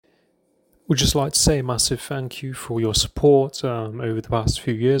Would just like to say a massive thank you for your support over the past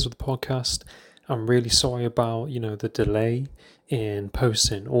few years of the podcast. I'm really sorry about, the delay in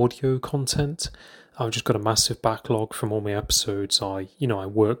posting audio content. I've just got a massive backlog from all my episodes. I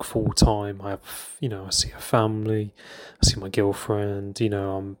work full time. I have, I see a family. I see my girlfriend.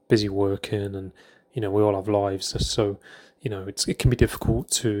 I'm busy working, and we all have lives. So, it can be difficult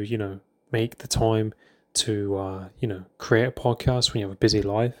to, make the time to, create a podcast when you have a busy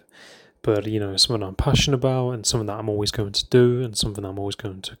life. But, it's something I'm passionate about and something that I'm always going to do and something I'm always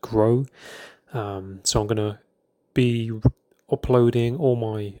going to grow. So I'm going to be uploading all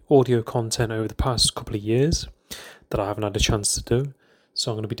my audio content over the past couple of years that I haven't had a chance to do. So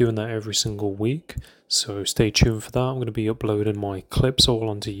I'm going to be doing that every single week. So stay tuned for that. I'm going to be uploading my clips all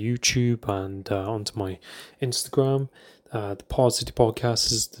onto YouTube and onto my Instagram. The Parrsitivity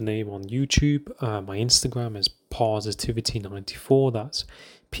Podcast is the name on YouTube. My Instagram is parrsitivity94. That's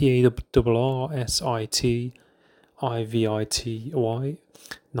PARRSITIVITY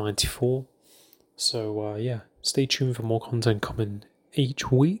 94. So stay tuned for more content coming each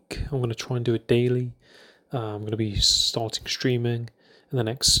week. I'm going to try and do it daily. I'm going to be starting streaming in the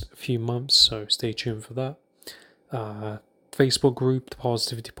next few months, so stay tuned for that. Facebook group, the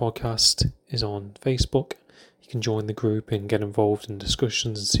Parrsitivity Podcast, is on Facebook. You can join the group and get involved in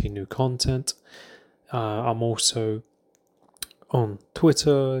discussions and see new content. I'm also on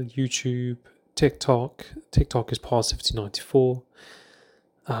Twitter, YouTube, TikTok. TikTok is parrsitivity94.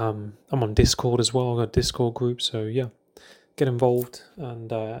 I'm on Discord as well. I've got a Discord group, so get involved.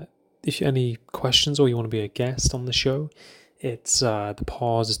 And if you have any questions or you want to be a guest on the show, it's the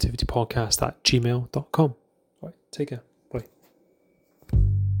parrsitivity podcast at gmail.com. Right, take care. Bye.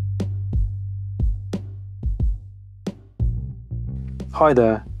 Hi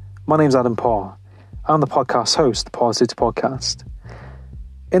there, my name's Adam Parr. I'm the podcast host of the Parrsitivity Podcast.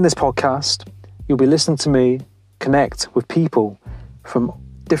 In this podcast, you'll be listening to me connect with people from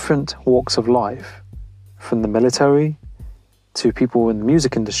different walks of life, from the military to people in the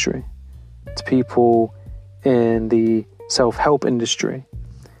music industry, to people in the self-help industry,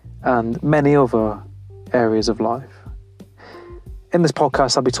 and many other areas of life. In this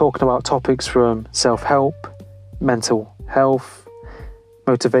podcast, I'll be talking about topics from self-help, mental health,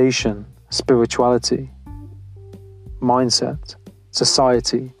 motivation, spirituality, mindset,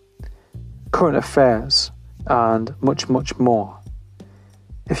 society, current affairs, and much, much more.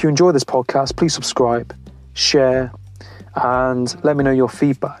 If you enjoy this podcast, please subscribe, share, and let me know your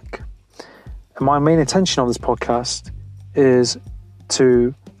feedback. And my main intention of this podcast is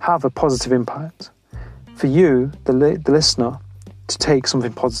to have a positive impact. For you, the listener, to take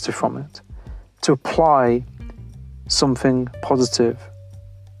something positive from it, to apply something positive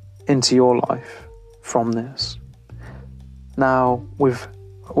into your life from this. Now,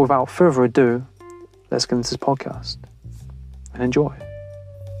 without further ado, let's get into this podcast and enjoy.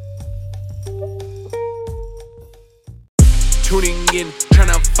 Tuning in, trying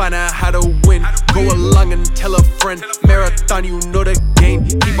to find out how to win. Go along and tell a friend. Marathon, you know the game.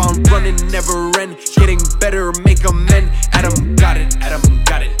 Keep on running, never end. Getting better, make amend. Adam got it, Adam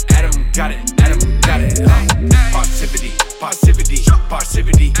got it, Adam got it, Adam got it. Parrsitivity, parrsitivity,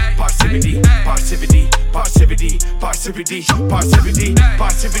 parrsitivity, parrsitivity, parrsitivity, parrsitivity, parrsitivity, parrsitivity, parrsitivity,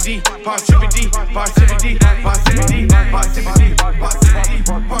 parrsitivity, parrsitivity, parrsitivity, parrsitivity, parrsitivity,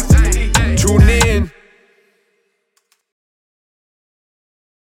 parrsitivity. Tune in.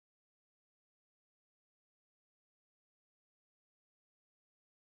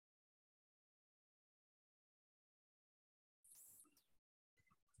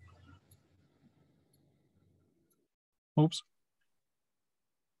 Oops.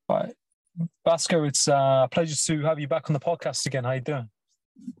 Right. Vasco, it's a pleasure to have you back on the podcast again. How you doing?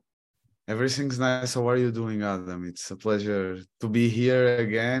 Everything's nice. How are you doing, Adam? It's a pleasure to be here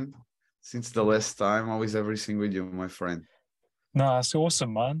again since the last time. Always everything with you, my friend. No, that's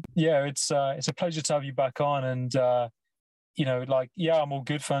awesome, man. Yeah, it's a pleasure to have you back on. And, I'm all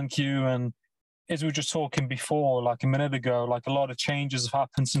good, thank you. And as we were just talking before, like a minute ago, like a lot of changes have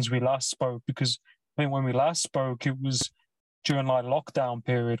happened since we last spoke, because I think when we last spoke, it was during like lockdown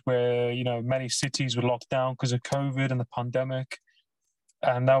period where, many cities were locked down because of COVID and the pandemic.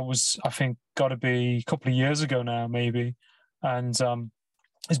 And that was, I think, got to be a couple of years ago now, maybe. And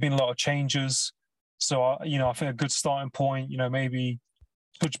there's been a lot of changes. So, I think a good starting point, maybe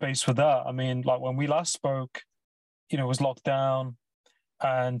touch base for that. I mean, like when we last spoke, it was locked down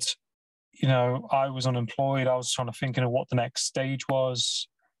and, I was unemployed. I was trying to think of what the next stage was.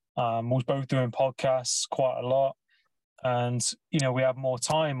 We was both doing podcasts quite a lot. And, we have more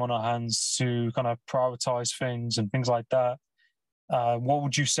time on our hands to kind of prioritize things and things like that. What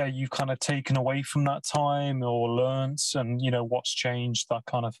would you say you've kind of taken away from that time or learnt, and what's changed, that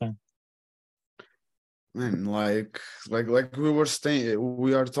kind of thing? Man, like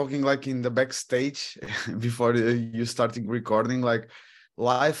we are talking like in the backstage before you starting recording, like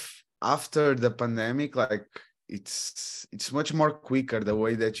life after the pandemic, like it's much more quicker the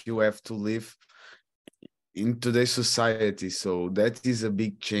way that you have to live in today's society. So that is a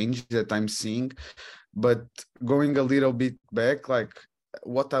big change that I'm seeing. But going a little bit back, like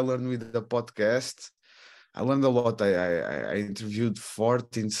what I learned with the podcast, I learned a lot. I interviewed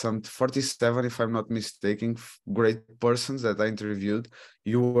 47, if I'm not mistaken, great persons that I interviewed.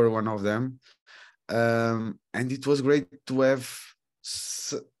 You were one of them. And it was great to have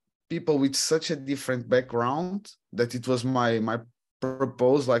people with such a different background, that it was my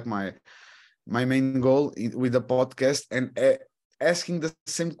purpose, like my main goal with the podcast, and asking the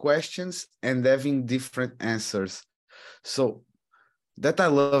same questions and having different answers. So that I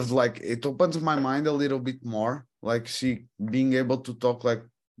loved, like it opens my mind a little bit more, like being able to talk like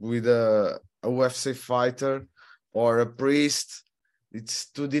with a UFC fighter or a priest. It's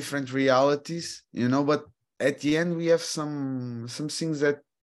two different realities, but at the end we have some things that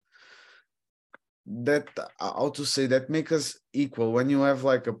how to say, that make us equal. When you have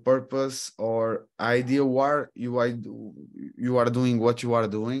like a purpose or idea why you are doing what you are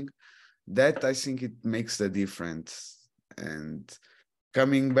doing, that I think it makes the difference. And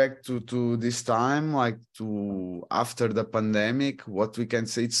coming back to this time, like to after the pandemic, what we can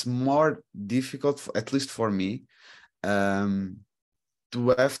say, it's more difficult, at least for me, to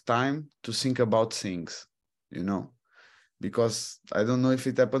have time to think about things, because I don't know if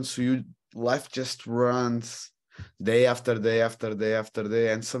it happens to you. Life just runs day after day after day after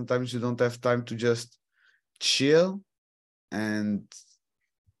day, and sometimes you don't have time to just chill and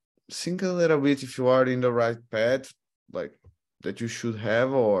think a little bit if you are in the right path, like that you should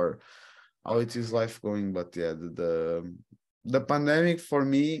have, or how it is life going. But yeah, the pandemic for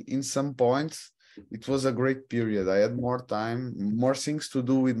me, in some points, it was a great period. I had more time, more things to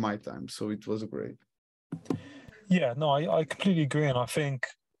do with my time, so it was great. Yeah, no, I completely agree. And I think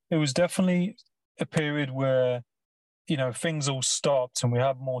it was definitely a period where, things all stopped and we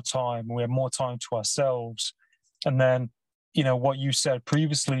had more time and we had more time to ourselves. And then, what you said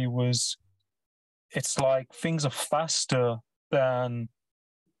previously was, it's like things are faster than,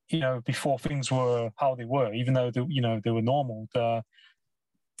 before things were how they were, even though, they were normal.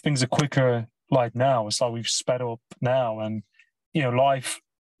 Things are quicker like now. It's like we've sped up now, and, life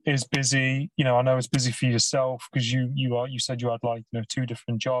is busy. I know it's busy for yourself because you said you had like, two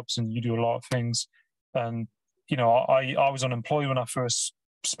different jobs and you do a lot of things. And, I was unemployed when I first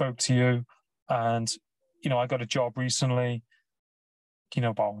spoke to you, and, I got a job recently,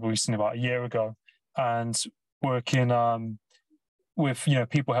 about a year ago, and working with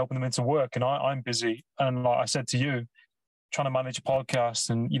people, helping them into work, and I'm busy. And like I said to you, trying to manage a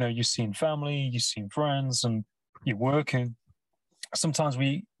podcast, and you're seeing family, you're seeing friends, and you're working. Sometimes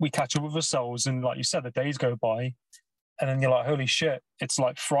we catch up with ourselves, and like you said, the days go by, and then you're like, holy shit, it's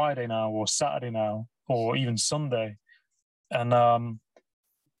like Friday now, or Saturday now, or even Sunday. And I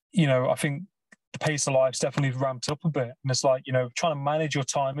think the pace of life's definitely ramped up a bit, and it's like, trying to manage your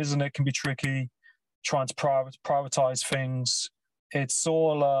time, isn't it, can be tricky. Trying to prioritize things, it's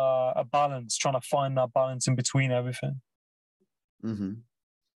all a balance, trying to find that balance in between everything. Mm-hmm.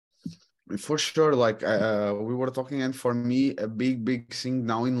 For sure, like we were talking, and for me, a big thing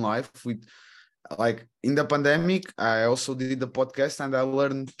now in life, with like in the pandemic, I also did the podcast and I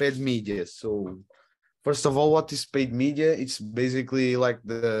learned paid media. So first of all, what is paid media? It's basically like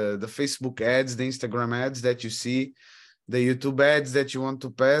the Facebook ads, the Instagram ads that you see, the YouTube ads that you want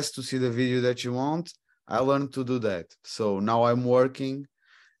to pass to see the video that you want. I learned to do that. So now I'm working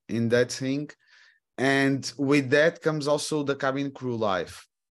in that thing. And with that comes also the cabin crew life.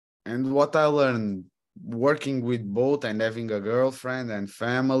 And what I learned working with both and having a girlfriend and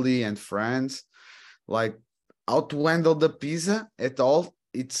family and friends, like how to handle the pizza at all,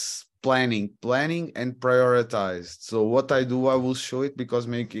 it's planning and prioritized. So what I do, I will show it, because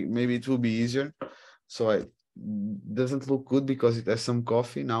maybe it will be easier. So it doesn't look good because it has some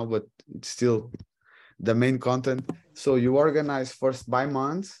coffee now, but it's still the main content. So you organize first by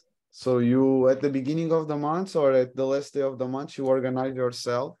month. So you, at the beginning of the month or at the last day of the month, you organize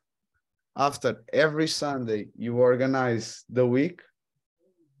yourself. After every Sunday, you organize the week.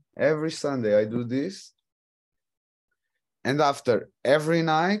 Every Sunday I do this. And after every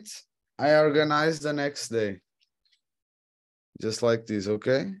night, I organize the next day. Just like this,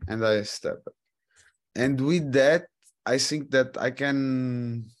 okay? And I step it. And with that, I think that I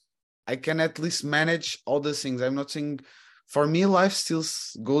can at least manage all the things. I'm not saying for me, life still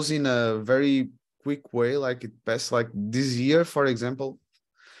goes in a very quick way. Like it passed, like this year, for example,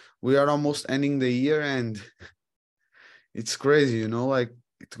 we are almost ending the year and it's crazy, like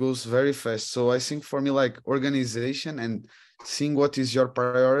it goes very fast. So I think for me, like organization and seeing what is your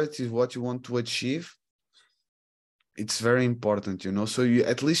priority, what you want to achieve, it's very important, so you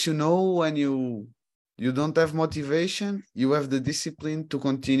at least when you don't have motivation, you have the discipline to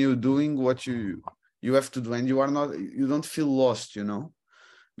continue doing what you have to do, and you don't feel lost,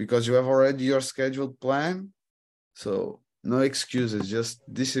 because you have already your scheduled plan. So no excuses, just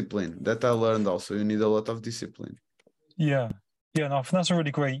discipline. That I learned also. You need a lot of discipline. Yeah. Yeah, no, I think that's a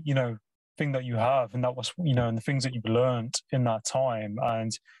really great, thing that you have, and that was, and the things that you've learned in that time.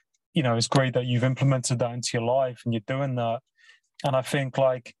 And, it's great that you've implemented that into your life and you're doing that. And I think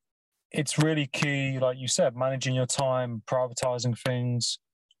like it's really key, like you said, managing your time, prioritizing things,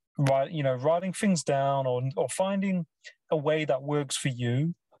 writing things down or finding a way that works for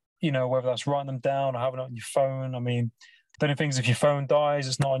you, whether that's writing them down or having it on your phone. I mean, the only thing is if your phone dies,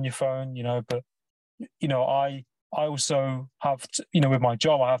 it's not on your phone, but, I also have to, with my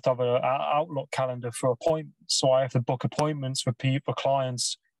job, I have to have an Outlook calendar for appointments. So I have to book appointments for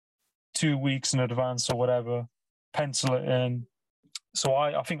clients 2 weeks in advance or whatever, pencil it in. So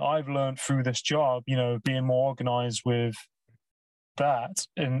I think I've learned through this job, being more organized with that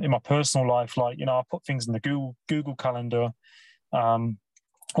in my personal life. Like, I put things in the Google calendar,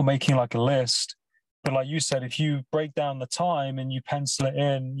 or making like a list. But like you said, if you break down the time and you pencil it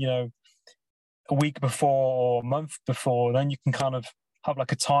in, a week before or a month before, then you can kind of have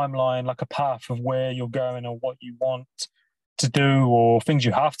like a timeline, like a path of where you're going or what you want to do or things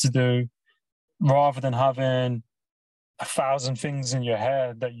you have to do, rather than having 1,000 things in your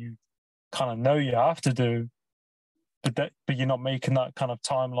head that you kind of know you have to do, but you're not making that kind of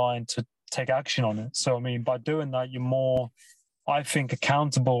timeline to take action on it. So I mean, by doing that, you're more, I think,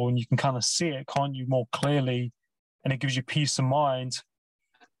 accountable, and you can kind of see it, can't you, more clearly, and it gives you peace of mind,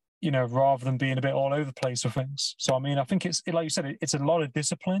 rather than being a bit all over the place with things. So I mean, I think it's like you said, it's a lot of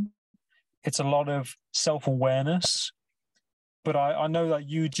discipline, it's a lot of self-awareness. But I know that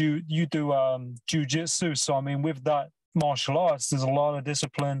you do jiu-jitsu. So I mean, with that martial arts, there's a lot of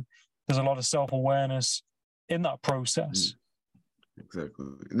discipline, there's a lot of self-awareness in that process. Exactly.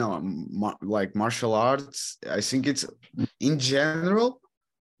 No, like martial arts, I think it's in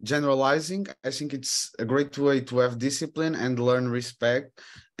generalizing, I think it's a great way to have discipline and learn respect.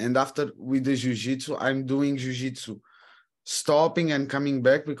 And after with the jiu-jitsu, I'm doing jiu-jitsu, stopping and coming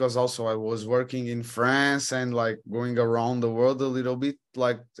back, because also I was working in France and like going around the world a little bit.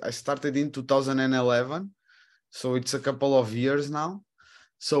 Like I started in 2011, so it's a couple of years now.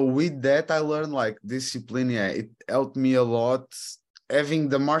 So with that, I learned like discipline. Yeah, it helped me a lot having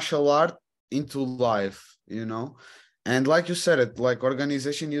the martial art into life, And like you said, it like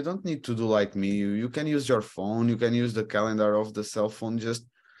organization, you don't need to do like me. You can use your phone, you can use the calendar of the cell phone, just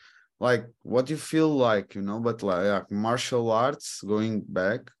like what you feel like, But like martial arts, going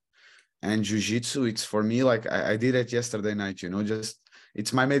back, and jiu-jitsu, it's for me like I did it yesterday night, just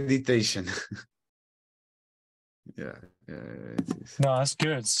it's my meditation. Yeah, it is. No, that's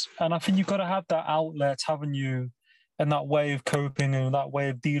good. And I think you've got to have that outlet, haven't you? And that way of coping and that way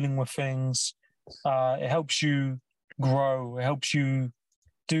of dealing with things. It helps you grow. It helps you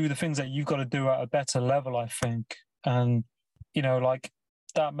do the things that you've got to do at a better level, I think. And, like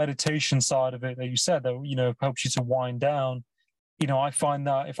that meditation side of it that you said that, helps you to wind down. I find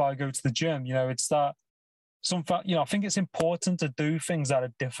that if I go to the gym, it's that I think it's important to do things that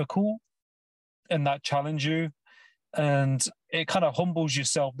are difficult and that challenge you. And it kind of humbles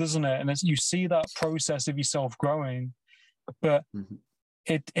yourself, doesn't it? And you see that process of yourself growing, but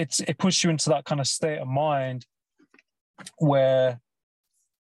it puts you into that kind of state of mind where,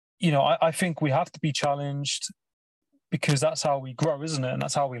 I think we have to be challenged, because that's how we grow, isn't it? And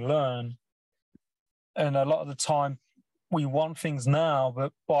that's how we learn. And a lot of the time we want things now,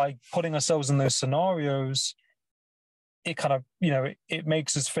 but by putting ourselves in those scenarios, it kind of, it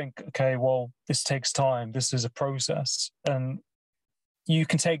makes us think, okay, well, this takes time. This is a process. And you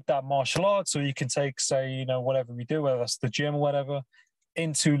can take that martial arts, or you can take, say, whatever we do, whether that's the gym or whatever,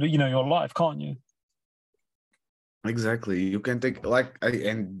 into, your life, can't you? Exactly. You can take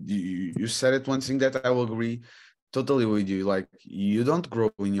and you said it, one thing that I will agree totally with you. Like you don't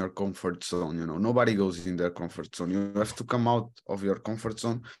grow in your comfort zone, nobody goes in their comfort zone. You have to come out of your comfort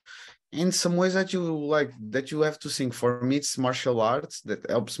zone in some ways that you have to think. For me, it's martial arts that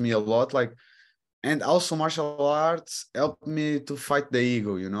helps me a lot. Like, and also martial arts help me to fight the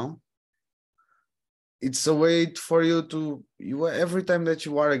ego, it's a way for you to, every time that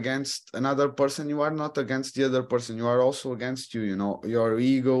you are against another person, you are not against the other person, you are also against you, your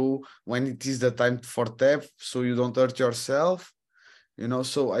ego, when it is the time for tap, so you don't hurt yourself,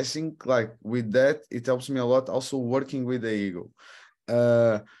 so I think like with that it helps me a lot, also working with the ego.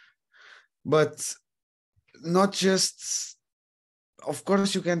 But not just, of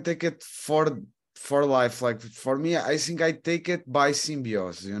course you can take it for life. Like for me, I think I take it by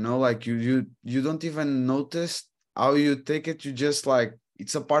symbiosis, like you don't even notice how you take it. You just like,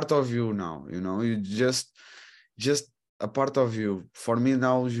 it's a part of you now, you just a part of you. For me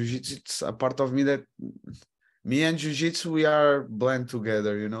now, jiu-jitsu, it's a part of me that me and jiu-jitsu, we are blend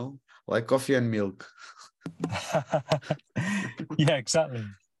together, like coffee and milk. Yeah, exactly.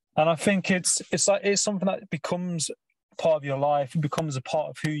 And I think it's something that becomes part of your life. It becomes a part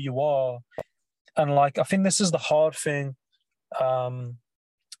of who you are. And like, I think this is the hard thing, coming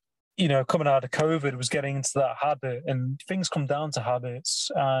out of COVID, was getting into that habit, and things come down to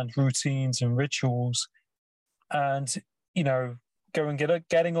habits and routines and rituals. And,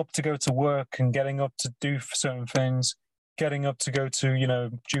 getting up to go to work and getting up to do certain things, getting up to go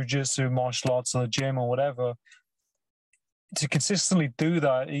to, jiu-jitsu, martial arts, or the gym or whatever, to consistently do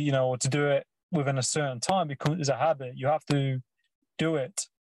that, or to do it within a certain time becomes a habit. You have to do it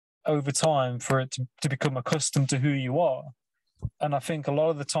over time for it to become accustomed to who you are. And I think a lot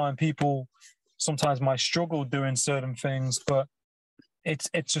of the time people sometimes might struggle doing certain things, but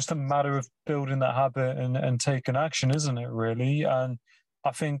it's just a matter of building that habit and taking action, isn't it, really? And I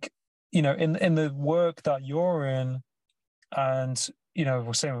think, in the work that you're in, and,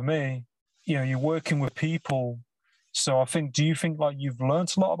 same with me, you're working with people. So I think, do you think like you've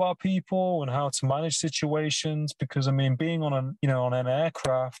learned a lot about people and how to manage situations? Because I mean, being on an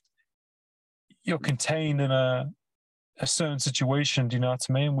aircraft, you're contained in a certain situation. Do you know what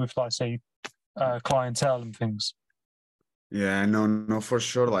I mean? With like, say, clientele and things. Yeah, no, for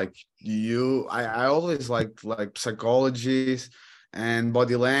sure. Like I always like psychologies and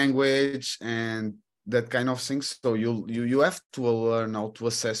body language and that kind of things. So you have to learn how to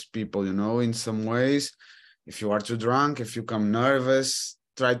assess people, in some ways. If you are too drunk, if you come nervous,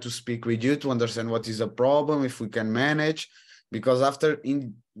 try to speak with you to understand what is the problem, if we can manage. Because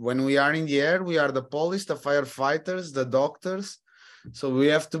when we are in the air, we are the police, the firefighters, the doctors. So we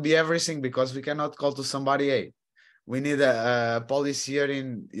have to be everything, because we cannot call to somebody, hey, we need a police here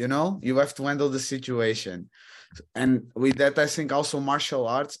you have to handle the situation. And with that, I think also martial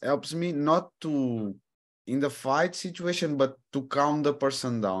arts helps me not to in the fight situation, but to calm the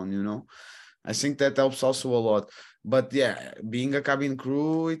person down. I think that helps also a lot. But yeah, being a cabin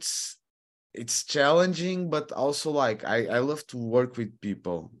crew, it's challenging, but also like I love to work with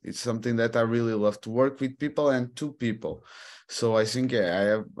people. It's something that I really love, to work with people and to people. So I think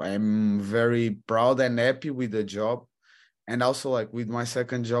I'm very proud and happy with the job. And also like with my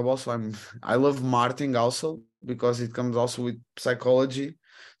second job also, I love marketing also, because it comes also with psychology.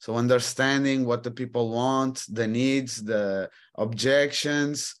 So understanding what the people want, the needs, the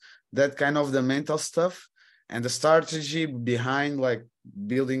objections, that kind of the mental stuff, and the strategy behind like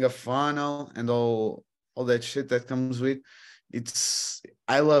building a funnel and all that shit that comes with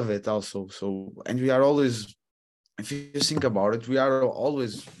I love it also. So, and we are always, if you think about it, we are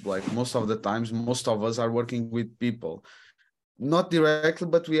always like, most of the times, most of us are working with people, not directly,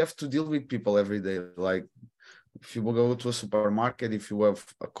 but we have to deal with people every day. Like if you go to a supermarket, if you have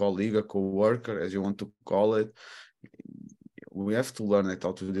a colleague, a co-worker, as you want to call it, we have to learn it,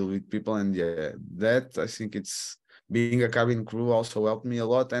 how to deal with people. And yeah, that I think it's, being a cabin crew also helped me a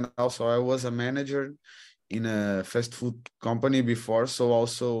lot. And also I was a manager in a fast food company before, so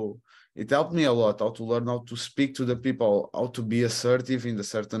also it helped me a lot, how to learn how to speak to the people, how to be assertive in the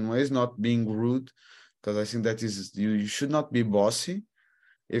certain ways, not being rude, because I think that is, you should not be bossy.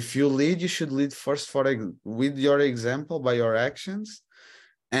 If you lead, you should lead first with your example, by your actions,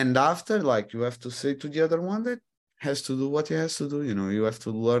 and after, like, you have to say to the other one that has to do what he has to do. You have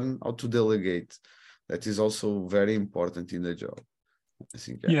to learn how to delegate. That is also very important in the job, I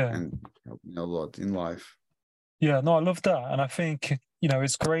think. Yeah. And helped me a lot in life. Yeah, no, I love that. And I think,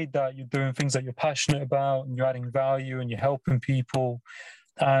 it's great that you're doing things that you're passionate about and you're adding value and you're helping people.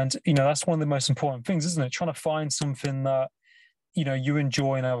 And, that's one of the most important things, isn't it? Trying to find something that, you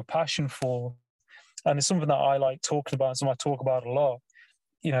enjoy and have a passion for. And it's something that I like talking about, and something I talk about a lot.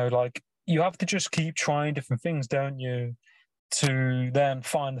 Like, you have to just keep trying different things, don't you? To then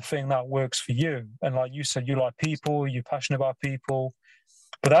find the thing that works for you. And like you said, you like people, you're passionate about people.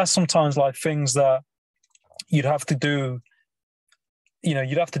 But that's sometimes like things that you'd have to do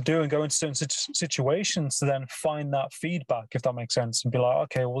and go into certain situations to then find that feedback, if that makes sense, and be like,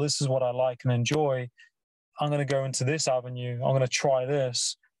 okay, well, this is what I like and enjoy. I'm going to go into this avenue. I'm going to try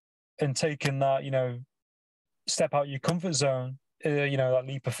this, and taking that, step out your comfort zone, that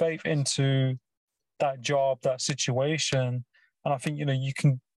leap of faith into that job, that situation. And I think,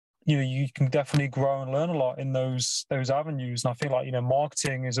 you can definitely grow and learn a lot in those avenues. And I feel like,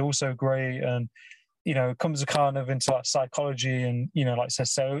 marketing is also great. And, it comes kind of into like psychology and, like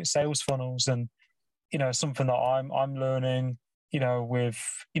sales funnels, and, something that I'm learning, with,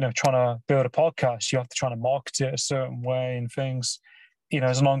 trying to build a podcast. You have to try to market it a certain way and things,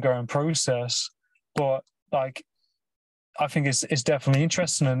 it's an ongoing process. But like, I think it's definitely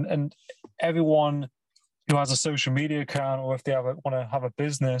interesting, and everyone who has a social media account, or if they want to have a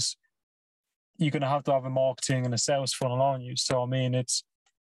business, you're going to have a marketing and a sales funnel on you. So I mean, it's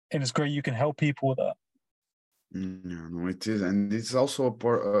great. You can help people with that. Yeah, no, it is, and it's also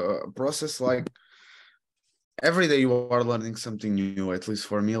a process. Like every day you are learning something new. At least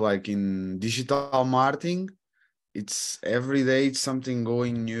for me, like in digital marketing, it's every day it's something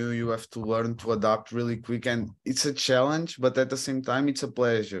going new. You have to learn to adapt really quick, and it's a challenge, but at the same time it's a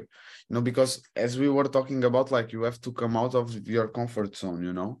pleasure, because as we were talking about, like you have to come out of your comfort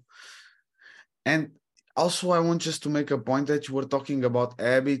zone. And also I want just to make a point that you were talking about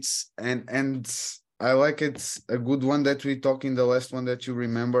habits, and I like it's a good one that we talked in the last one that you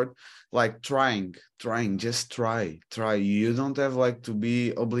remembered, like trying, just try. You don't have like to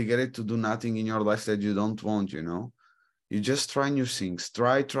be obligated to do nothing in your life that you don't want. You just try new things.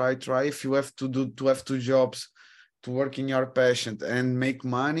 Try. If you have to have two jobs, to work in your passion and make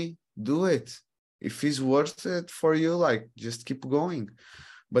money, do it. If it's worth it for you, like just keep going.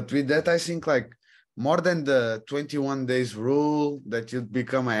 But with that, I think like more than the 21 days rule that you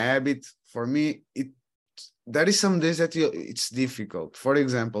become a habit, for me, there is some days that it's difficult. For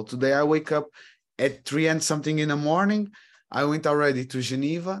example, today I wake up at 3 and something in the morning. I went already to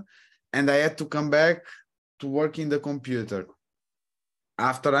Geneva, and I had to come back to work in the computer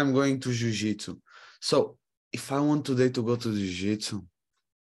after I'm going to Jiu-Jitsu. So if I want today to go to Jiu-Jitsu,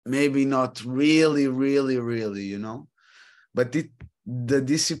 maybe not really, but the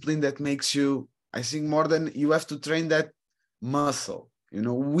discipline that makes you, I think, more than you have to train that muscle.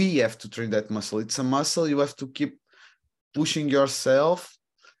 We have to train that muscle. It's a muscle. You have to keep pushing yourself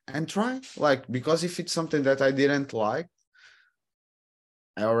and try, like, because if it's something that I didn't like,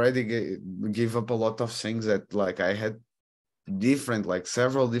 I already gave up a lot of things that, like, I had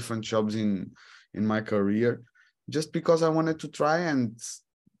several different jobs in my career just because I wanted to try. And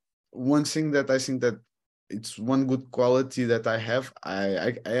one thing that I think that it's one good quality that I have,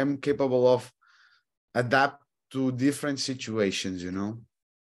 I am capable of adapt to different situations,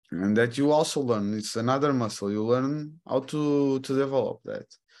 and that you also learn. It's another muscle. You learn how to develop that,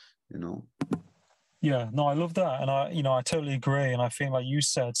 Yeah, no, I love that. And I totally agree. And I think, like you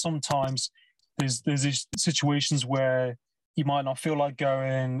said, sometimes there's these situations where you might not feel like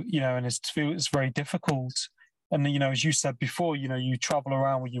going, and it's very difficult. And, as you said before, you travel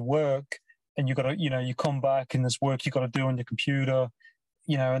around with your work, and you got to, you come back and there's work you got to do on your computer,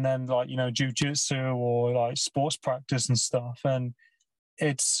 and then like, jiu-jitsu or like sports practice and stuff. And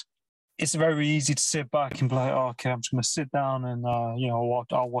it's very easy to sit back and be like, oh, okay, I'm just going to sit down and,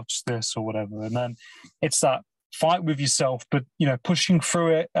 I'll watch this or whatever. And then it's that fight with yourself, but, pushing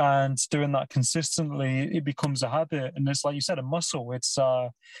through it and doing that consistently, it becomes a habit. And it's like you said, a muscle. It's,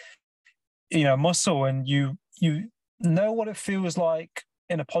 muscle, and you know what it feels like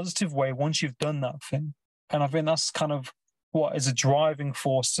in a positive way once you've done that thing. And I think that's kind of what is a driving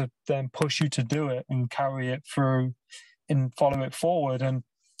force to then push you to do it and carry it through and follow it forward. And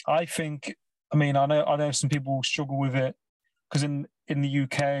I think, I know some people struggle with it because in the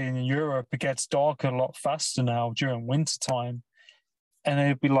UK and in Europe, it gets darker a lot faster now during winter time. And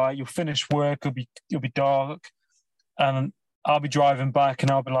it'll be like, you'll finish work, it'll be dark, and I'll be driving back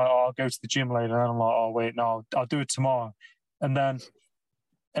and I'll be like, oh, I'll go to the gym later. And I'm like, oh, wait, no, I'll do it tomorrow. And then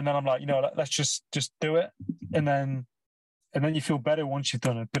I'm like, let's just do it. And then you feel better once you've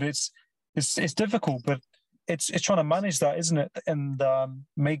done it. But it's difficult, but it's trying to manage that, isn't it? And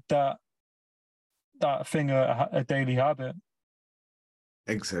make that thing a daily habit.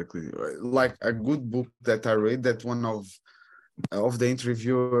 Exactly. Like a good book that I read, that one of the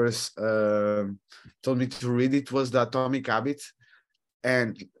interviewers told me to read, it was The Atomic Habit.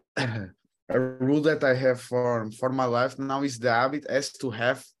 And a rule that I have for my life now is the habit has to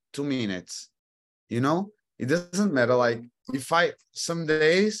have 2 minutes. It doesn't matter. Like if some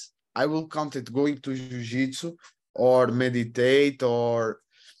days I will count it going to jiu-jitsu or meditate or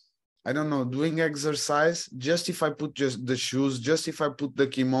I don't know, doing exercise, just if I put just the shoes, just if I put the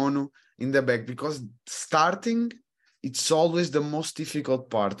kimono in the bag, because starting, it's always the most difficult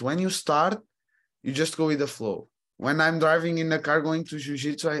part. When you start, you just go with the flow. When I'm driving in the car going to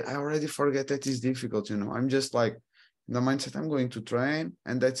jiu-jitsu, I already forget that it's difficult, you know. I'm just like in the mindset, I'm going to train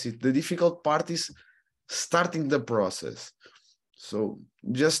and that's it. The difficult part is starting the process. So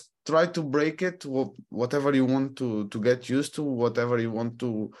just try to break it, whatever you want to get used to, whatever you want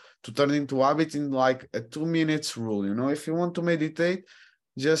to turn into habit, in like a 2 minutes rule. You know, if you want to meditate,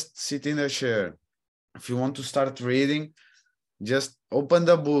 just sit in a chair. If you want to start reading, just open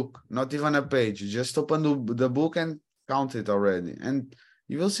the book, not even a page. Just open the book and count it already. And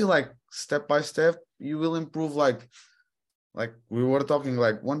you will see, like, step by step, you will improve, like we were talking,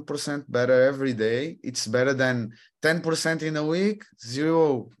 like 1% better every day. It's better than 10% in a week,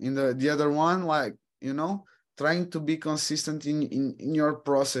 0 in the other one. Like, you know, trying to be consistent in your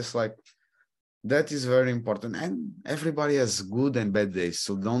process, like that is very important. And everybody has good and bad days.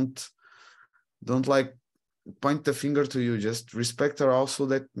 So don't like point the finger to you. Just respect her also,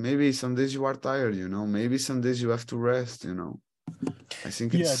 that maybe some days you are tired, you know, maybe some days you have to rest, you know. I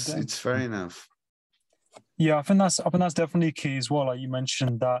think it's fair enough. Yeah, I think that's definitely key as well. Like you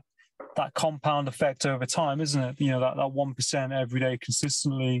mentioned, that compound effect over time, isn't it? You know, that 1% every day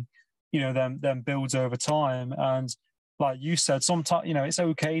consistently, you know, then builds over time. And like you said, sometimes, you know, it's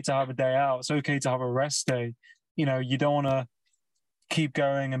okay to have a day out. It's okay to have a rest day. You know, you don't want to keep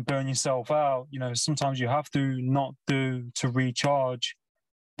going and burn yourself out. You know, sometimes you have to not do to recharge,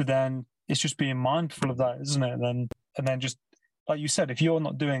 but then it's just being mindful of that, isn't it? And then just like you said, if you're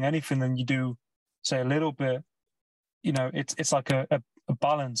not doing anything, then you do, say, a little bit, you know, it's like a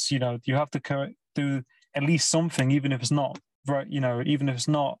balance. You know, you have to do at least something, even if it's not right, you know, even if it's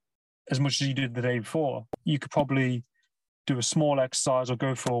not as much as you did the day before. You could probably do a small exercise or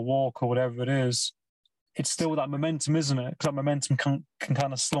go for a walk or whatever it is. It's still that momentum, isn't it? Because that momentum can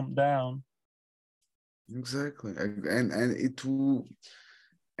kind of slump down. Exactly. And it will,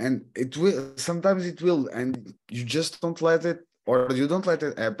 sometimes it will, and you just don't let it, or you don't let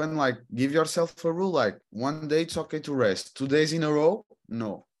it happen. Like, give yourself a rule, like 1 day it's okay to rest, 2 days in a row,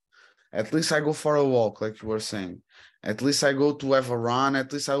 no. At least I go for a walk, like you were saying. At least I go to have a run.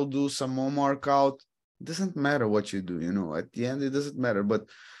 At least I'll do some home workout. It doesn't matter what you do, you know, at the end, it doesn't matter. But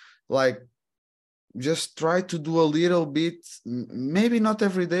like, just try to do a little bit, maybe not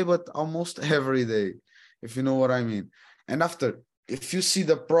every day, but almost every day, if you know what I mean. And after, if you see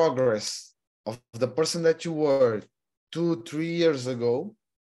the progress of the person that you were 2-3 years ago,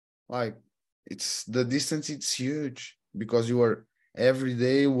 like, it's the distance, it's huge, because you were every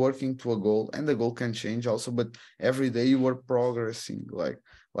day working to a goal, and the goal can change also, but every day you were progressing,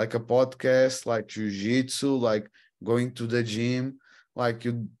 like a podcast, like jiu-jitsu, like going to the gym. Like,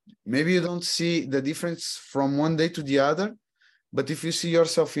 you maybe you don't see the difference from one day to the other, but if you see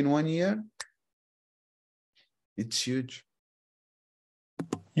yourself in 1 year, it's huge.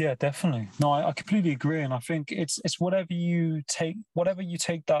 Yeah, definitely. No, I completely agree, and I think it's whatever you take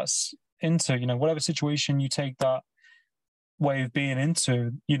that into, you know, whatever situation you take that way of being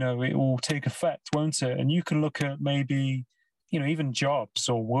into, you know, it will take effect, won't it? And you can look at maybe, you know, even jobs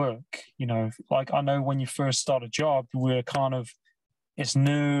or work. You know, like, I know when you first start a job, we're kind of, it's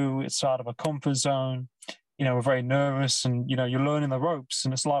new, it's out of a comfort zone. You know, we're very nervous, and you know, you're learning the ropes,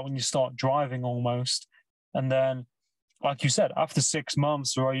 and it's like when you start driving almost, and then, like you said, after 6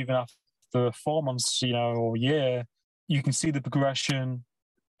 months or even after 4 months, you know, or a year, you can see the progression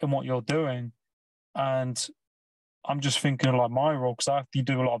in what you're doing. And I'm just thinking of like my role, because I have to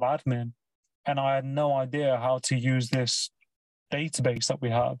do a lot of admin, and I had no idea how to use this database that we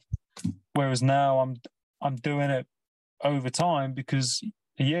have. Whereas now I'm doing it over time because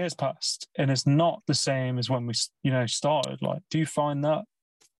a year's passed, and it's not the same as when we, you know, started. Like, do you find that?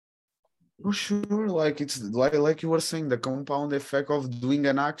 For sure, like, it's like you were saying, the compound effect of doing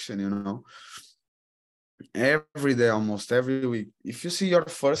an action, you know, every day, almost every week. If you see your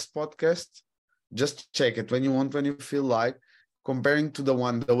first podcast, just check it when you want, when you feel like, comparing to the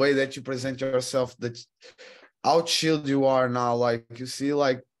way that you present yourself, how chilled you are now. Like, you see,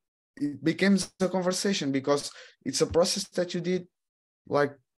 like, it becomes a conversation, because it's a process that you did,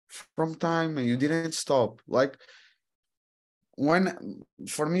 like, from time, and you didn't stop. Like, when,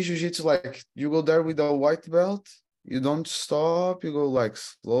 for me, jiu-jitsu, like, you go there with a white belt, you don't stop, you go like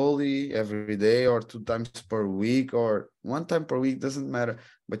slowly every day, or 2 times per week, or 1 time per week, doesn't matter,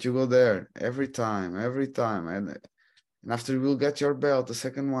 but you go there every time, and after you will get your belt, the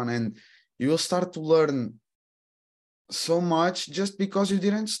second one, and you will start to learn so much, just because you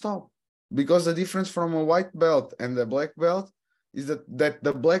didn't stop. Because the difference from a white belt and the black belt is that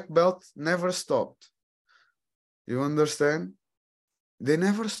the black belt never stopped. You understand? They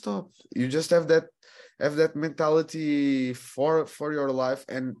never stopped. You just have that mentality for your life.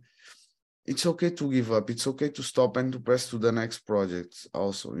 And it's okay to give up. It's okay to stop and to press to the next project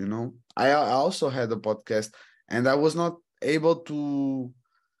also, you know. I also had a podcast and I was not able to,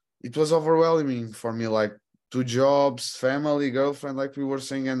 it was overwhelming for me, like two jobs, family, girlfriend, like we were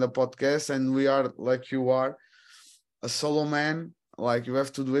saying in the podcast, and we are like you are a solo man, like you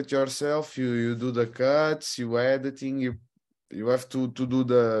have to do it yourself. You do the cuts, you editing, you have to do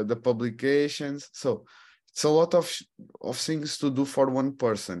the publications. So it's a lot of things to do for one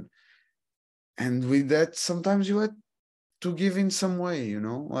person. And with that, sometimes you have to give in some way, you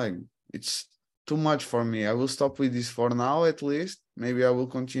know, like it's too much for me. I will stop with this for now, at least. Maybe I will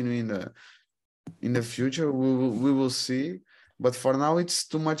continue in the future. We will see. But for now, it's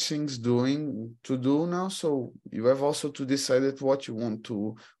too much things to do now. So you have also to decide what you want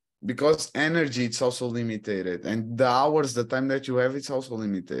to, because energy it's also limited, and the hours, the time that you have, it's also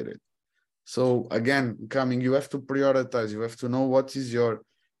limited. So again, coming, you have to prioritize. You have to know what is your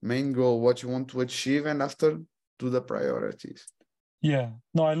main goal, what you want to achieve, and after do the priorities. Yeah,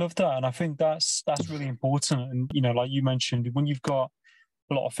 no, I love that, and I think that's really important. And you know, like you mentioned, when you've got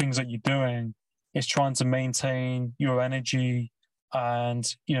a lot of things that you're doing, it's trying to maintain your energy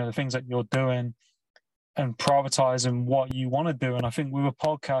and you know the things that you're doing and prioritizing what you want to do. And I think with a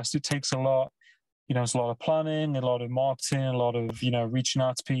podcast, it takes a lot. You know, it's a lot of planning, a lot of marketing, a lot of you know reaching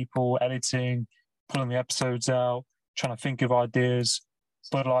out to people, editing, pulling the episodes out, trying to think of ideas.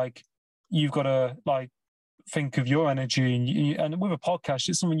 But like, you've got to like think of your energy, and with a podcast,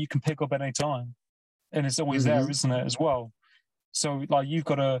 it's something you can pick up at any time, and it's always there, Mm-hmm. isn't it? As well. So like you've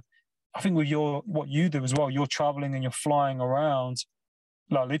got to, I think with your what you do as well, you're traveling and you're flying around,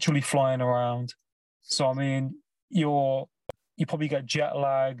 like literally flying around. So I mean, you probably get jet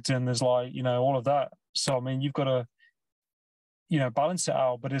lagged and there's like you know all of that. So I mean, you've got to you know balance it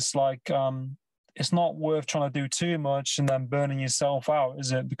out, but it's like it's not worth trying to do too much and then burning yourself out,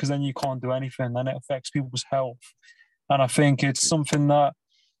 is it? Because then you can't do anything, then it affects people's health. And I think it's something that.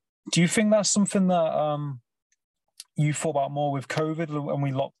 Do you think that's something that you thought about more with COVID when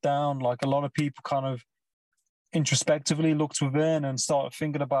we locked down? Like a lot of people kind of introspectively looked within and started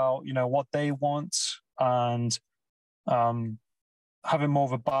thinking about, you know, what they want and um, having more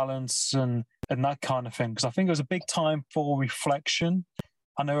of a balance and that kind of thing. Because I think it was a big time for reflection.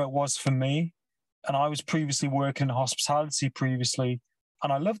 I know it was for me. And I was previously working in hospitality previously,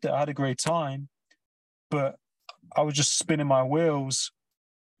 and I loved it. I had a great time, but I was just spinning my wheels.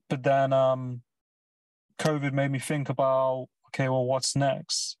 But then COVID made me think about, okay, well, what's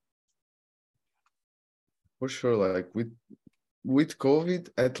next? For sure, like with COVID,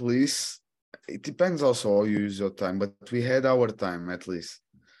 at least it depends also how you use your time, but we had our time at least.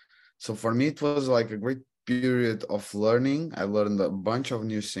 So for me, it was like a great period of learning. I learned a bunch of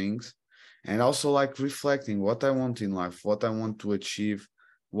new things, and also like reflecting what I want in life, what I want to achieve,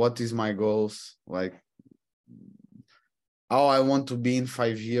 what is my goals, like how I want to be in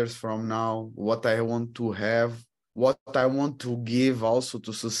 5 years from now, what I want to have, what I want to give also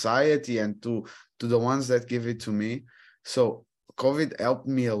to society and to the ones that give it to me. So COVID helped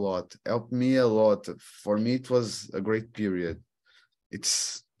me a lot, helped me a lot. For me, it was a great period.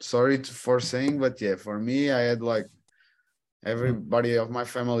 It's sorry for saying, but yeah, for me, I had like everybody of my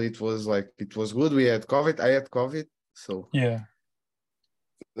family, it was like, it was good. We had COVID, I had COVID. Yeah.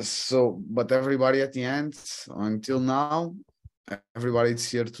 But everybody at the end, until now,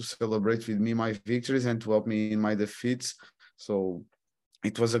 everybody's here to celebrate with me my victories and to help me in my defeats. So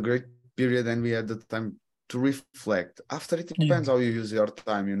it was a great period, and we had the time to reflect. After, it Yeah. depends how you use your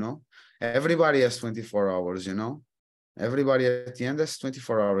time, you know. Everybody has 24 hours, you know. Everybody at the end has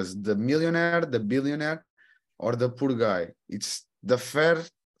 24 hours. The millionaire, the billionaire, or the poor guy. It's the fair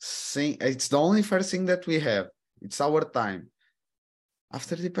thing. It's the only fair thing that we have. It's our time.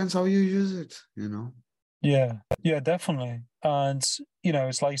 After, it depends how you use it, you know. Yeah. Yeah, definitely. And, you know,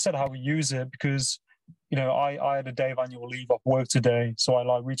 it's like you said, how we use it because, you know, I had a day of annual leave off work today. So I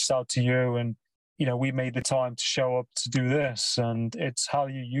like reached out to you and, you know, we made the time to show up to do this. And it's how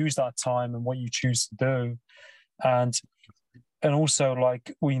you use that time and what you choose to do. And also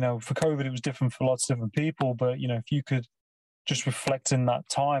like, well, you know, for COVID, it was different for lots of different people. But, you know, if you could just reflect in that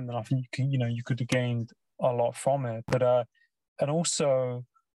time, then I think you can, you know, you could have gained a lot from it. But, and also,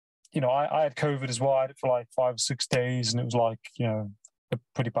 you know, I had COVID as well. I had it for like 5 or 6 days, and it was like, you know, a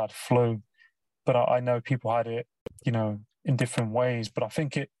pretty bad flu. But I know people had it, you know, in different ways. But I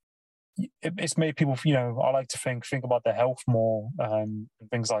think it's made people, you know, I like to think about their health more and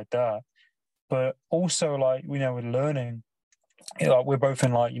things like that. But also, like, you know, with learning, you know, like we're both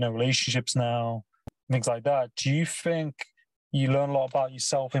in like, you know, relationships now, things like that. Do you think you learn a lot about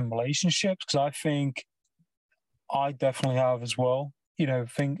yourself in relationships? Because I think I definitely have as well.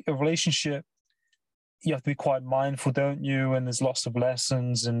 think a relationship, you have to be quite mindful, don't you? And there's lots of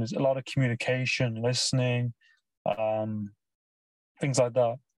lessons and there's a lot of communication, listening, things like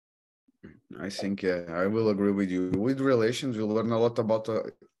that. I think, yeah, I will agree with you. With relations, we learn a lot about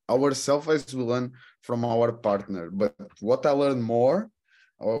ourselves as we learn from our partner. But what I learned more,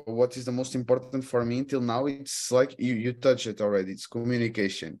 or what is the most important for me until now, it's like you touch it already. It's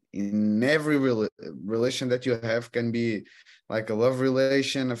communication. In every relation that you have, can be like a love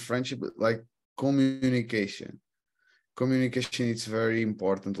relation, a friendship, like communication. Communication is very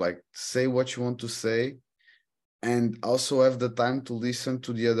important. Like, say what you want to say, and also have the time to listen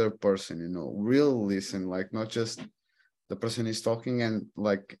to the other person, real listen, like not just the person is talking, and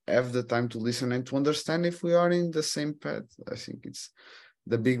like have the time to listen and to understand if we are in the same path. I think it's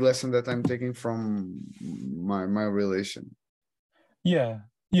the big lesson that I'm taking from my relation. Yeah,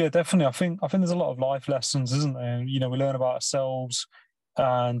 yeah, definitely. I think there's a lot of life lessons, isn't there? We learn about ourselves,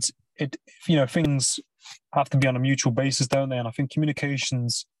 and things have to be on a mutual basis, don't they? And I think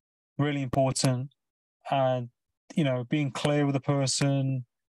communication's really important, and being clear with the person,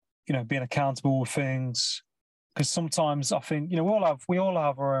 being accountable with things. Because sometimes I think we all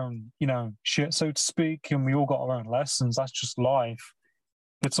have our own shit, so to speak, and we all got our own lessons. That's just life.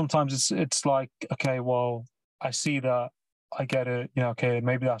 But sometimes it's like, okay, well, I see that, I get it. Okay,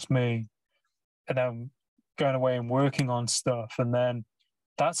 maybe that's me, and then going away and working on stuff, and then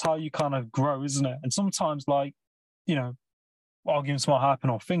that's how you kind of grow, isn't it? And sometimes, like, you know, arguments might happen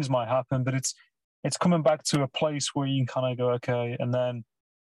or things might happen, but it's coming back to a place where you can kind of go, okay, and then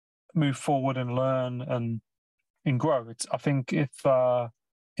move forward and learn and grow. I think if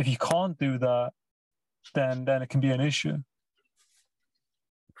you can't do that, then it can be an issue.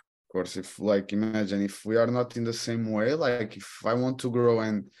 Of course, if, like, imagine if we are not in the same way, like if I want to grow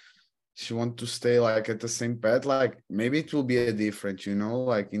and she want to stay like at the same path, like maybe it will be a different,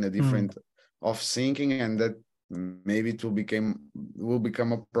 like in a different of thinking, and that maybe it will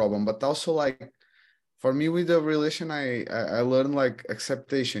become a problem. But also, like, for me with the relation, I learned like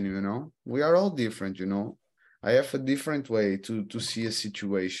acceptation, we are all different, I have a different way to see a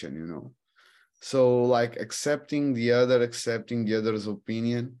situation, so like accepting the other's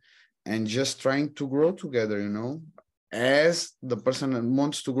opinion, and just trying to grow together, as the person that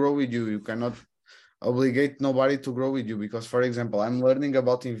wants to grow with you. You cannot obligate nobody to grow with you, because, for example, I'm learning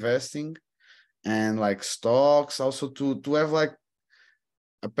about investing and like stocks, also to have like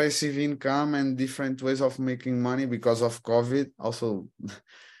a passive income and different ways of making money because of COVID. Also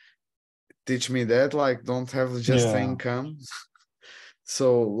teach me that, like, don't have just the income.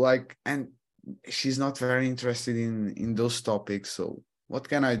 So like, and she's not very interested in those topics. So what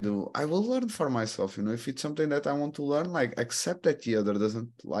can I do? I will learn for myself, if it's something that I want to learn, like accept that the other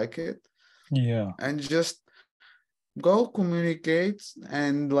doesn't like it. Yeah. And just go communicate,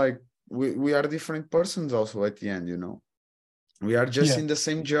 and like we are different persons also at the end, we are just in the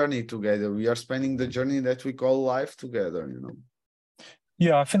same journey together. We are spending the journey that we call life together,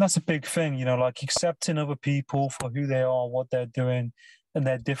 Yeah, I think that's a big thing, like accepting other people for who they are, what they're doing, and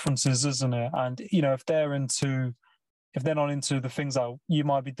their differences, isn't it? And if they're not into the things that you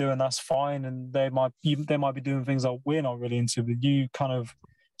might be doing, that's fine, and they might be doing things that we're not really into, but you kind of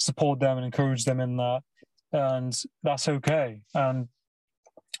support them and encourage them in that, and that's okay. And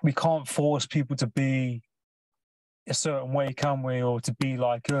we can't force people to be a certain way, can we, or to be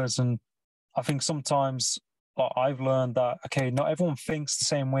like us? And I think sometimes, like, I've learned that, okay, not everyone thinks the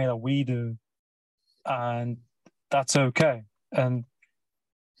same way that we do, and that's okay. And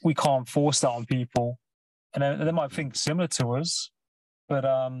we can't force that on people, and they might think similar to us, but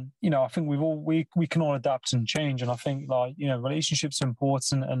I think we can all adapt and change. And I think, like, relationships are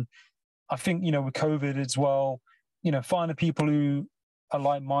important, and I think with COVID as well, finding people who are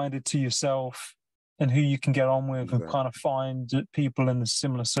like-minded to yourself and who you can get on with, and kind of find people in the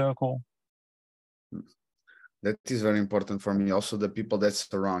similar circle. That is very important for me. Also, the people that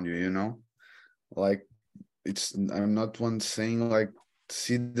surround you, like, I'm not one saying like,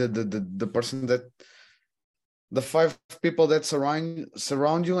 see the person that, the 5 people that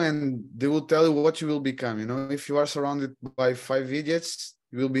surround you, and they will tell you what you will become. If you are surrounded by 5 idiots,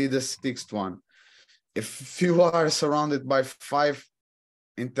 you will be the 6th one. If you are surrounded by 5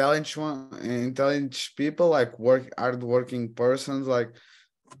 intelligent people, like hardworking persons, like,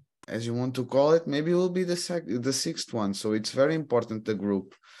 as you want to call it, maybe it will be the 6th one. So it's very important, the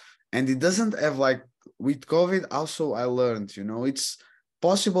group. And it doesn't have, like, with COVID also, I learned, it's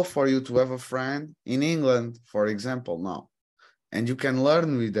possible for you to have a friend in England, for example, now, and you can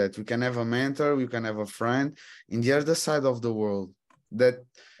learn with that. You can have a mentor, you can have a friend in the other side of the world, that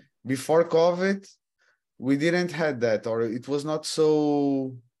before COVID we didn't had that, or it was not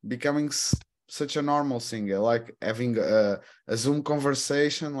so becoming such a normal thing, like having a Zoom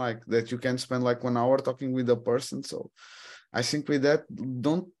conversation like that you can spend like 1 hour talking with a person. So I think with that,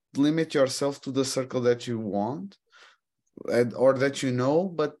 don't limit yourself to the circle that you want or that you know,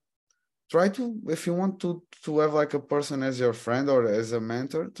 but try to, if you want to have like a person as your friend or as a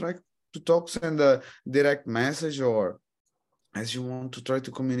mentor, try to talk, send a direct message, or as you want to try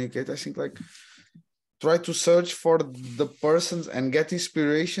to communicate. I think like try to search for the persons and get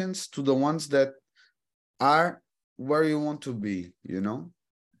inspirations to the ones that are where you want to be, you know?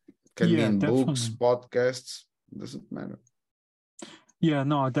 Can be Yeah, in books, definitely. podcasts, doesn't matter. Yeah,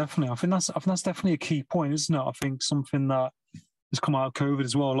 no, definitely. I think that's definitely a key point, isn't it? I think something that has come out of COVID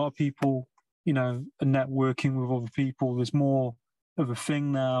as well. A lot of people, are networking with other people. There's more of a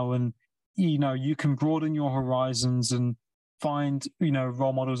thing now, and you can broaden your horizons and find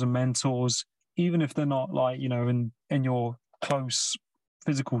role models and mentors, even if they're not like in your close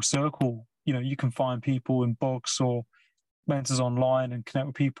physical circle. You can find people in books or mentors online and connect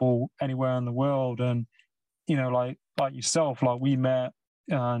with people anywhere in the world. And like yourself, like we met,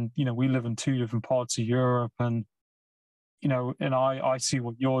 and we live in two different parts of Europe, and and I see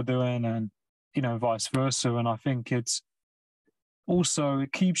what you're doing, and vice versa. And I think it's also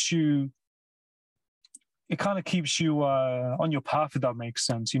it kind of keeps you on your path, if that makes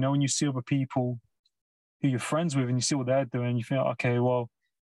sense. When you see other people who you're friends with and you see what they're doing, you think, okay, well,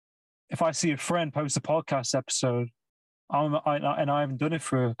 if I see a friend post a podcast episode, and I haven't done it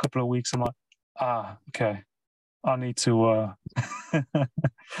for a couple of weeks, I'm like, okay, I need to,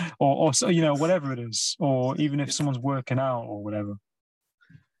 or so, whatever it is, or even if someone's working out or whatever.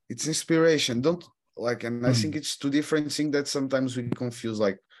 It's inspiration. Don't like, and I think it's two different things that sometimes we confuse,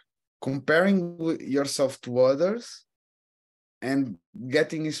 like comparing yourself to others and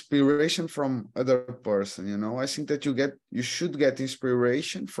getting inspiration from other person. I think that you should get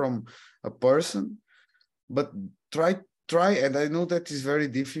inspiration from a person, but try, and I know that is very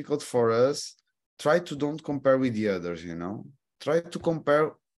difficult for us. Try to don't compare with the others. Try to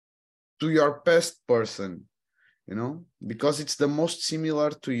compare to your past person, because it's the most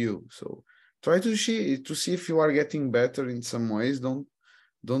similar to you. So try to see if you are getting better in some ways.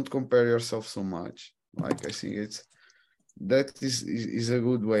 Don't compare yourself so much. Like, I think that is a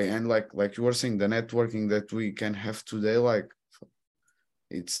good way. And like you were saying, the networking that we can have today, like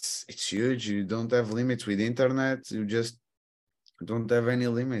it's huge. You don't have limits with internet. You just don't have any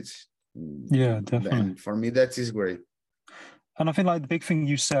limits. Yeah, definitely. And for me, that is great. And I think like the big thing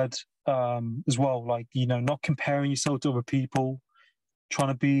you said as well, like, not comparing yourself to other people, trying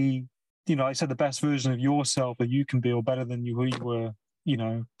to be, like I said, the best version of yourself that you can be, or better than who you were,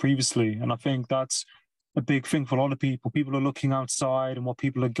 previously. And I think that's a big thing for a lot of people. People are looking outside and what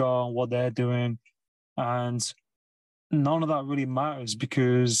people are going, what they're doing. And none of that really matters,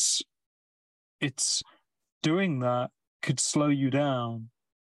 because it's doing that could slow you down.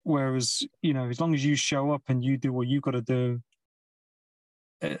 Whereas, as long as you show up and you do what you got to do,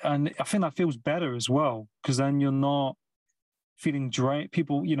 and I think that feels better as well, because then you're not feeling drained.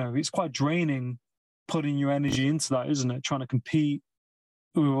 People, it's quite draining putting your energy into that, isn't it? Trying to compete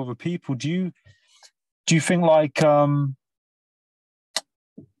with other people. Do you think like I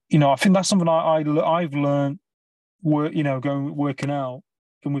think that's something I've learned working out,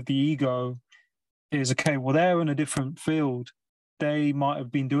 and with the ego is, okay, well, they're in a different field. They might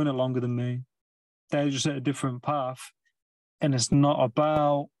have been doing it longer than me. They're just at a different path. And it's not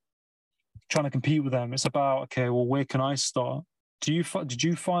about trying to compete with them. It's about, okay, well, where can I start? Did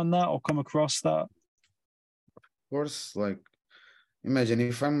you find that or come across that? Of course, like imagine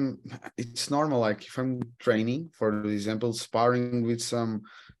it's normal. Like if I'm training, for example, sparring with some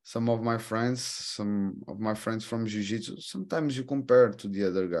of my friends, from jiu-jitsu, sometimes you compare to the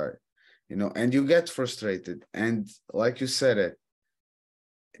other guy, and you get frustrated. And like you said, it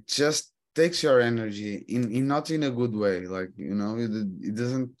just takes your energy in not in a good way. Like, it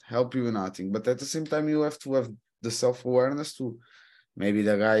doesn't help you nothing. But at the same time, you have to have the self-awareness to, maybe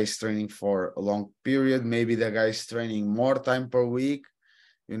the guy is training for a long period, maybe the guy is training more time per week,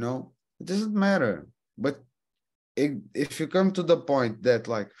 it doesn't matter. But if you come to the point that,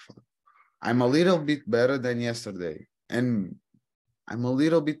 like, I'm a little bit better than yesterday, and I'm a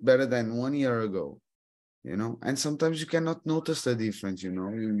little bit better than 1 year ago, and sometimes you cannot notice the difference,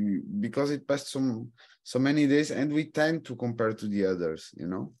 because it passed so many days, and we tend to compare to the others,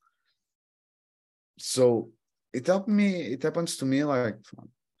 so it happens to me, like,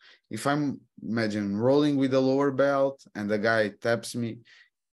 if I'm, imagine, rolling with a lower belt and the guy taps me,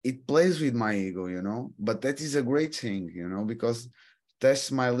 it plays with my ego, but that is a great thing, because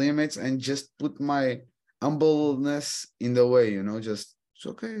tests my limits and just put my humbleness in the way, just it's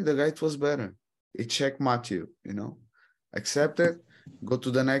okay. The guy was better. It checkmate you, accept it, go to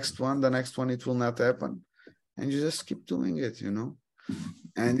the next one. The next one, it will not happen. And you just keep doing it,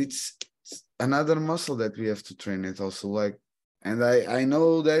 and it's another muscle that we have to train it also. Like, and I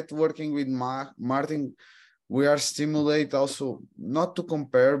know that working with Martin, we are stimulate also not to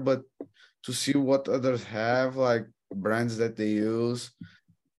compare, but to see what others have, like brands that they use,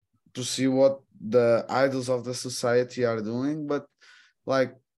 to see what the idols of the society are doing, but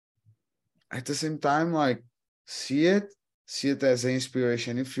like at the same time, like see it as an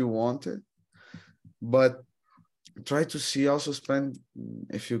inspiration if you want it, but try to see also spend,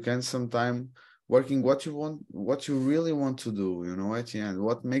 if you can, some time working what you want, what you really want to do, at the end,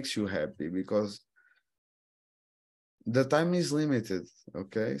 what makes you happy, because the time is limited.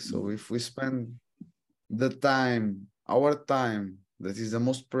 Okay, so if we spend the time, our time, that is the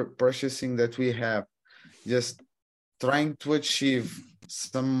most precious thing that we have, just trying to achieve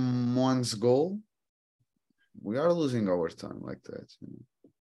someone's goal, we are losing our time like that.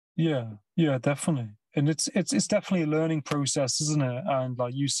 Yeah, definitely. And it's definitely a learning process, isn't it? And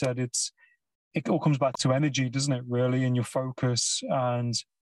like you said, it all comes back to energy, doesn't it, really, and your focus, and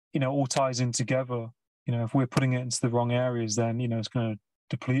all ties in together. If we're putting it into the wrong areas, then it's going to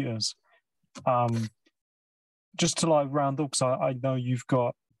deplete us. Just to like round up, because I know you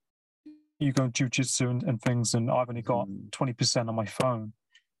go jiu-jitsu and things, and I've only got 20% on my phone,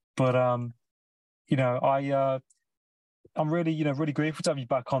 but I'm really really grateful to have you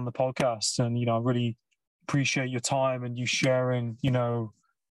back on the podcast, and I really appreciate your time and you sharing your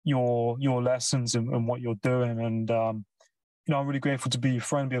lessons and what you're doing, and I'm really grateful to be your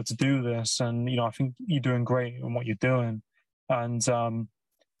friend, be able to do this, and I think you're doing great in what you're doing. And is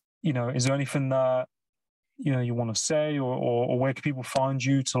there anything that you want to say, or where can people find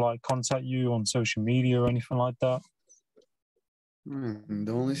you to like contact you on social media or anything like that?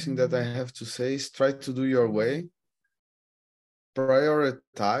 The only thing that I have to say is try to do your way,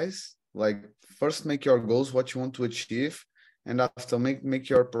 prioritize, like first make your goals, what you want to achieve, and after make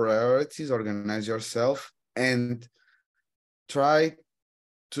your priorities, organize yourself, and try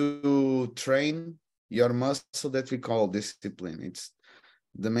to train your muscle that we call discipline. It's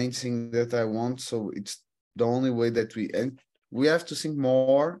the main thing that I want. So it's the only way that we have to think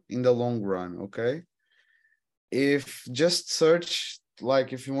more in the long run. Okay. If just search,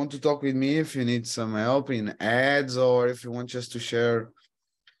 like if you want to talk with me, if you need some help in ads, or if you want just to share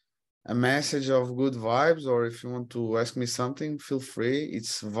a message of good vibes, or if you want to ask me something, feel free.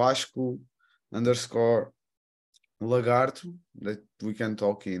 It's Vasco _lagarto that we can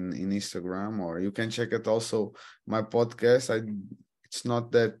talk in Instagram, or you can check it also my podcast. It's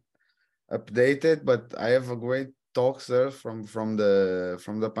not that updated, but I have a great talks there from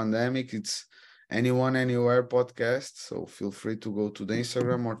the pandemic. It's Anyone Anywhere podcast, so feel free to go to the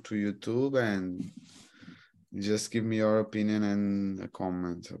Instagram or to YouTube and just give me your opinion and a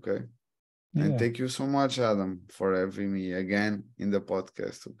comment. Okay. Yeah. And thank you so much, Adam, for having me again in the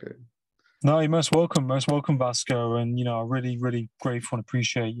podcast. Okay. No, you're most welcome, Vasco. And, I'm really, really grateful and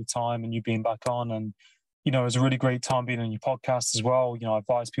appreciate your time and you being back on. And, it was a really great time being on your podcast as well. I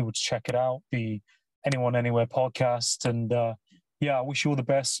advise people to check it out, the Anyone Anywhere podcast. And, I wish you all the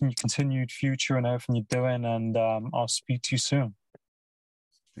best in your continued future and everything you're doing. And I'll speak to you soon.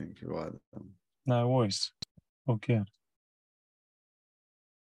 Thank you, Adam. No worries. Okay.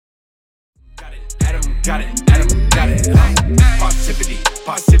 Got it. Parrsitivity.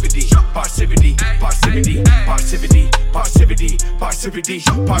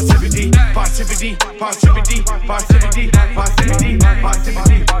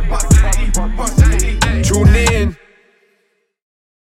 Tune in.